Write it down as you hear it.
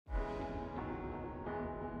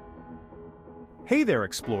Hey there,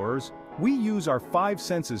 explorers! We use our five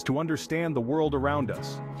senses to understand the world around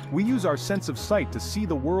us. We use our sense of sight to see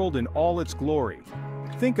the world in all its glory.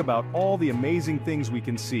 Think about all the amazing things we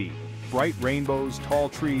can see. Bright rainbows, tall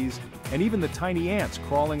trees, and even the tiny ants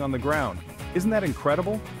crawling on the ground. Isn't that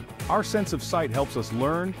incredible? Our sense of sight helps us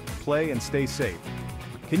learn, play, and stay safe.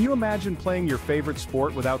 Can you imagine playing your favorite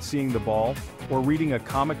sport without seeing the ball? Or reading a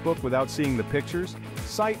comic book without seeing the pictures?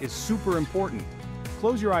 Sight is super important.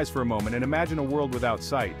 Close your eyes for a moment and imagine a world without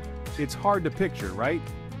sight. It's hard to picture, right?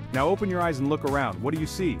 Now open your eyes and look around. What do you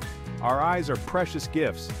see? Our eyes are precious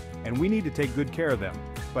gifts, and we need to take good care of them.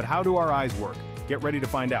 But how do our eyes work? Get ready to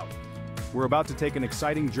find out. We're about to take an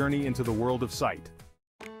exciting journey into the world of sight.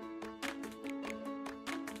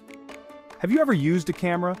 Have you ever used a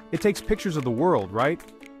camera? It takes pictures of the world, right?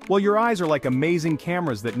 Well, your eyes are like amazing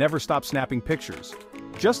cameras that never stop snapping pictures.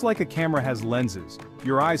 Just like a camera has lenses,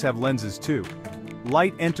 your eyes have lenses too.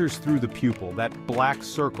 Light enters through the pupil, that black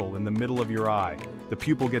circle in the middle of your eye. The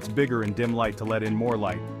pupil gets bigger in dim light to let in more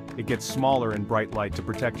light. It gets smaller in bright light to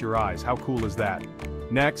protect your eyes. How cool is that?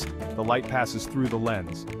 Next, the light passes through the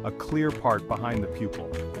lens, a clear part behind the pupil.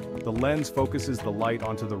 The lens focuses the light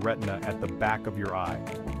onto the retina at the back of your eye.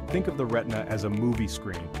 Think of the retina as a movie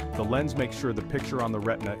screen. The lens makes sure the picture on the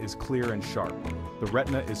retina is clear and sharp. The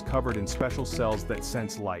retina is covered in special cells that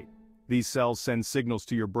sense light. These cells send signals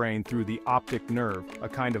to your brain through the optic nerve, a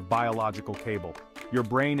kind of biological cable. Your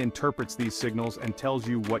brain interprets these signals and tells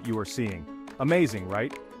you what you are seeing. Amazing,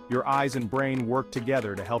 right? Your eyes and brain work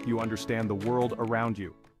together to help you understand the world around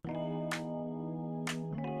you.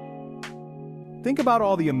 Think about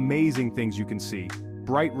all the amazing things you can see.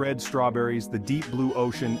 Bright red strawberries, the deep blue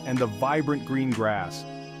ocean, and the vibrant green grass.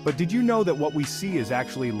 But did you know that what we see is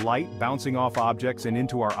actually light bouncing off objects and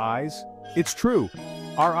into our eyes? It's true.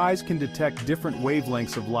 Our eyes can detect different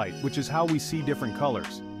wavelengths of light, which is how we see different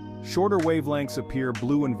colors. Shorter wavelengths appear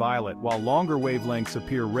blue and violet, while longer wavelengths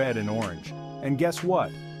appear red and orange. And guess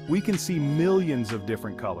what? We can see millions of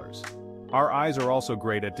different colors. Our eyes are also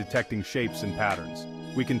great at detecting shapes and patterns.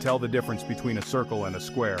 We can tell the difference between a circle and a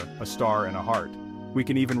square, a star and a heart. We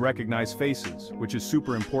can even recognize faces, which is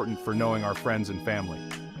super important for knowing our friends and family.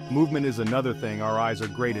 Movement is another thing our eyes are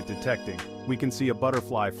great at detecting. We can see a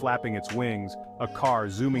butterfly flapping its wings, a car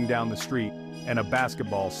zooming down the street, and a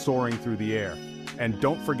basketball soaring through the air. And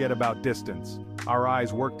don't forget about distance. Our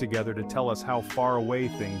eyes work together to tell us how far away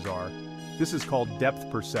things are. This is called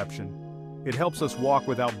depth perception. It helps us walk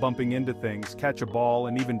without bumping into things, catch a ball,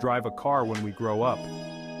 and even drive a car when we grow up.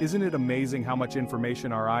 Isn't it amazing how much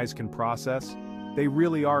information our eyes can process? They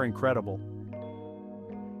really are incredible.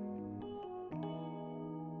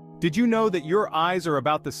 Did you know that your eyes are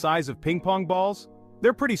about the size of ping pong balls?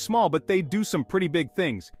 They're pretty small, but they do some pretty big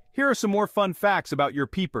things. Here are some more fun facts about your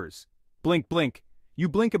peepers. Blink, blink. You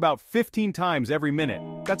blink about 15 times every minute.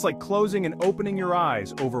 That's like closing and opening your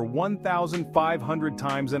eyes over 1,500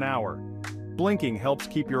 times an hour. Blinking helps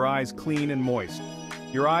keep your eyes clean and moist.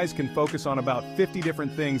 Your eyes can focus on about 50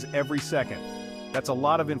 different things every second. That's a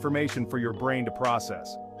lot of information for your brain to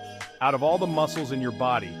process. Out of all the muscles in your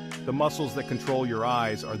body, the muscles that control your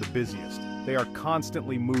eyes are the busiest. They are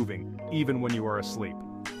constantly moving, even when you are asleep.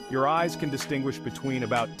 Your eyes can distinguish between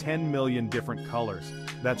about 10 million different colors.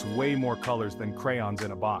 That's way more colors than crayons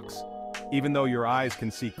in a box. Even though your eyes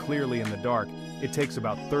can see clearly in the dark, it takes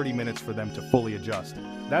about 30 minutes for them to fully adjust.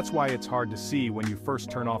 That's why it's hard to see when you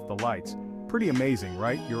first turn off the lights. Pretty amazing,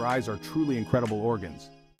 right? Your eyes are truly incredible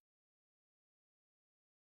organs.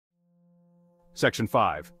 Section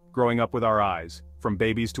 5. Growing up with our eyes, from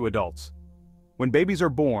babies to adults. When babies are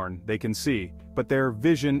born, they can see, but their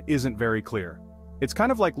vision isn't very clear. It's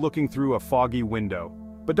kind of like looking through a foggy window.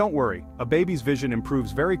 But don't worry, a baby's vision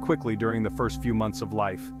improves very quickly during the first few months of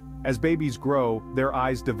life. As babies grow, their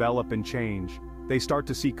eyes develop and change. They start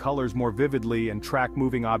to see colors more vividly and track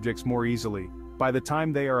moving objects more easily. By the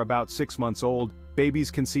time they are about 6 months old,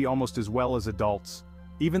 babies can see almost as well as adults.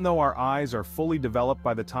 Even though our eyes are fully developed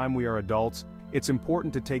by the time we are adults, it's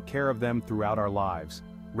important to take care of them throughout our lives.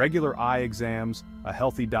 Regular eye exams, a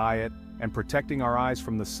healthy diet, and protecting our eyes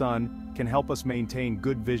from the sun can help us maintain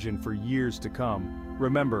good vision for years to come.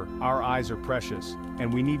 Remember, our eyes are precious,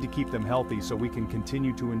 and we need to keep them healthy so we can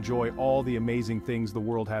continue to enjoy all the amazing things the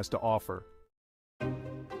world has to offer.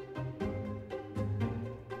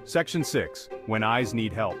 Section 6. When eyes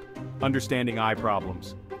need help. Understanding eye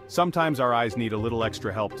problems. Sometimes our eyes need a little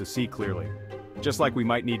extra help to see clearly. Just like we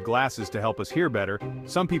might need glasses to help us hear better,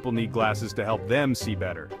 some people need glasses to help them see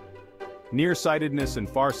better. Nearsightedness and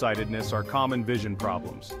farsightedness are common vision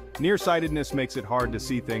problems. Nearsightedness makes it hard to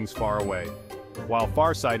see things far away, while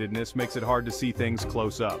farsightedness makes it hard to see things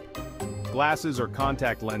close up. Glasses or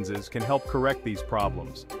contact lenses can help correct these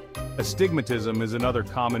problems. Astigmatism is another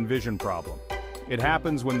common vision problem. It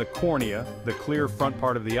happens when the cornea, the clear front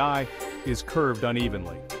part of the eye, is curved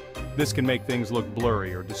unevenly. This can make things look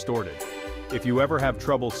blurry or distorted. If you ever have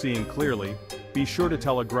trouble seeing clearly, be sure to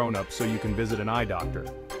tell a grown-up so you can visit an eye doctor.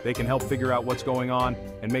 They can help figure out what's going on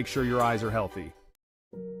and make sure your eyes are healthy.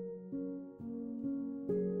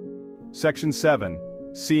 Section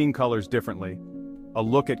 7. Seeing colors differently. A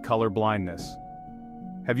look at color blindness.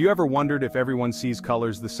 Have you ever wondered if everyone sees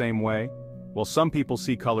colors the same way? Well, some people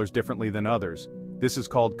see colors differently than others. This is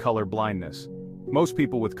called color blindness. Most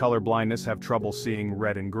people with color blindness have trouble seeing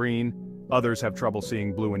red and green. Others have trouble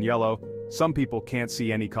seeing blue and yellow. Some people can't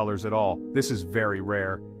see any colors at all. This is very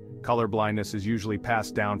rare. Color blindness is usually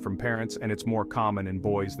passed down from parents, and it's more common in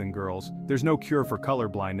boys than girls. There's no cure for color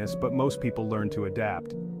blindness, but most people learn to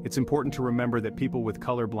adapt. It's important to remember that people with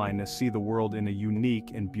color blindness see the world in a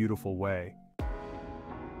unique and beautiful way.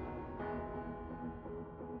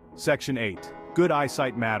 Section 8. Good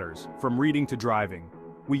eyesight matters, from reading to driving.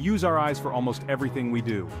 We use our eyes for almost everything we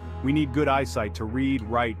do. We need good eyesight to read,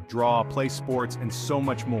 write, draw, play sports, and so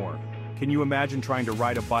much more. Can you imagine trying to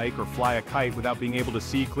ride a bike or fly a kite without being able to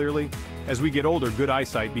see clearly? As we get older, good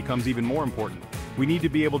eyesight becomes even more important. We need to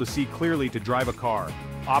be able to see clearly to drive a car,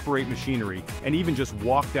 operate machinery, and even just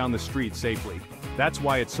walk down the street safely. That's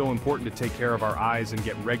why it's so important to take care of our eyes and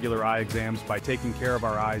get regular eye exams. By taking care of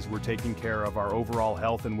our eyes, we're taking care of our overall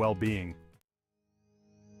health and well-being.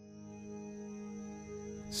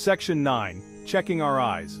 Section 9. Checking our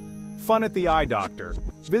eyes. Fun at the eye doctor.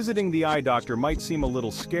 Visiting the eye doctor might seem a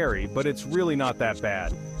little scary, but it's really not that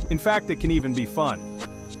bad. In fact, it can even be fun.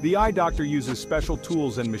 The eye doctor uses special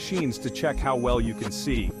tools and machines to check how well you can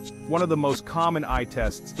see. One of the most common eye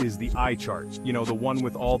tests is the eye chart, the one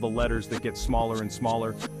with all the letters that get smaller and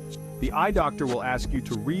smaller. The eye doctor will ask you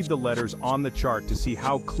to read the letters on the chart to see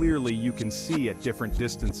how clearly you can see at different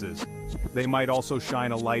distances. They might also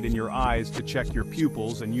shine a light in your eyes to check your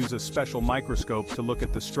pupils and use a special microscope to look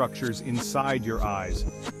at the structures inside your eyes.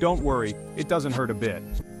 Don't worry, it doesn't hurt a bit.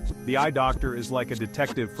 The eye doctor is like a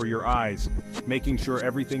detective for your eyes, making sure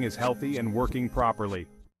everything is healthy and working properly.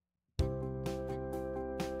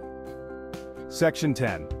 Section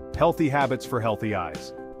 10. Healthy habits for healthy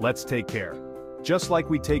eyes. Let's take care. Just like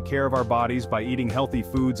we take care of our bodies by eating healthy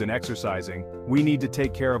foods and exercising, we need to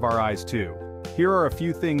take care of our eyes too. Here are a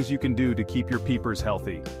few things you can do to keep your peepers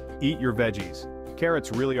healthy. Eat your veggies.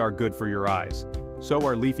 Carrots really are good for your eyes. So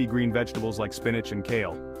are leafy green vegetables like spinach and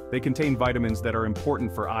kale. They contain vitamins that are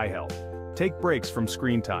important for eye health. Take breaks from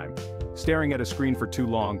screen time. Staring at a screen for too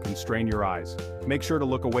long can strain your eyes. Make sure to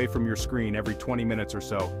look away from your screen every 20 minutes or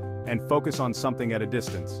so, and focus on something at a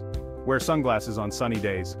distance. Wear sunglasses on sunny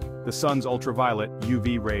days. The sun's ultraviolet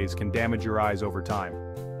UV rays can damage your eyes over time.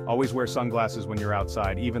 Always wear sunglasses when you're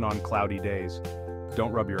outside, even on cloudy days.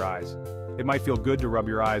 Don't rub your eyes. It might feel good to rub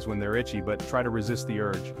your eyes when they're itchy, but try to resist the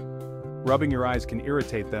urge. Rubbing your eyes can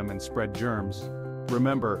irritate them and spread germs.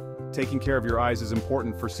 Remember, taking care of your eyes is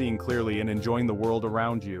important for seeing clearly and enjoying the world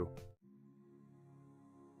around you.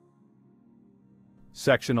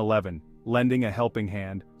 Section 11. Lending a helping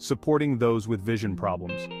hand, supporting those with vision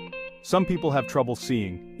problems. Some people have trouble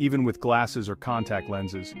seeing, even with glasses or contact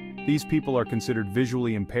lenses. These people are considered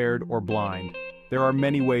visually impaired or blind. There are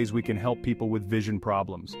many ways we can help people with vision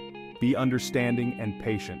problems. Be understanding and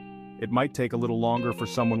patient. It might take a little longer for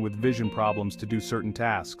someone with vision problems to do certain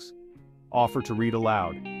tasks. Offer to read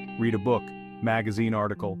aloud, read a book, magazine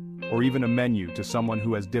article, or even a menu to someone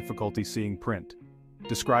who has difficulty seeing print.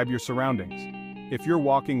 Describe your surroundings. If you're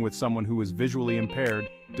walking with someone who is visually impaired,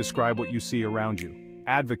 describe what you see around you.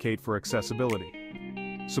 Advocate for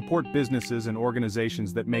accessibility. Support businesses and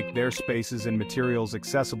organizations that make their spaces and materials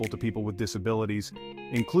accessible to people with disabilities,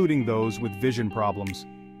 including those with vision problems.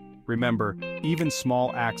 Remember, even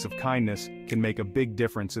small acts of kindness can make a big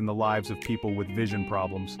difference in the lives of people with vision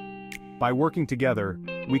problems. By working together,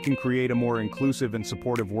 we can create a more inclusive and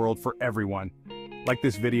supportive world for everyone. Like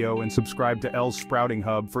this video and subscribe to Elle's Sprouting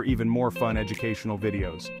Hub for even more fun educational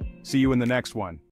videos. See you in the next one.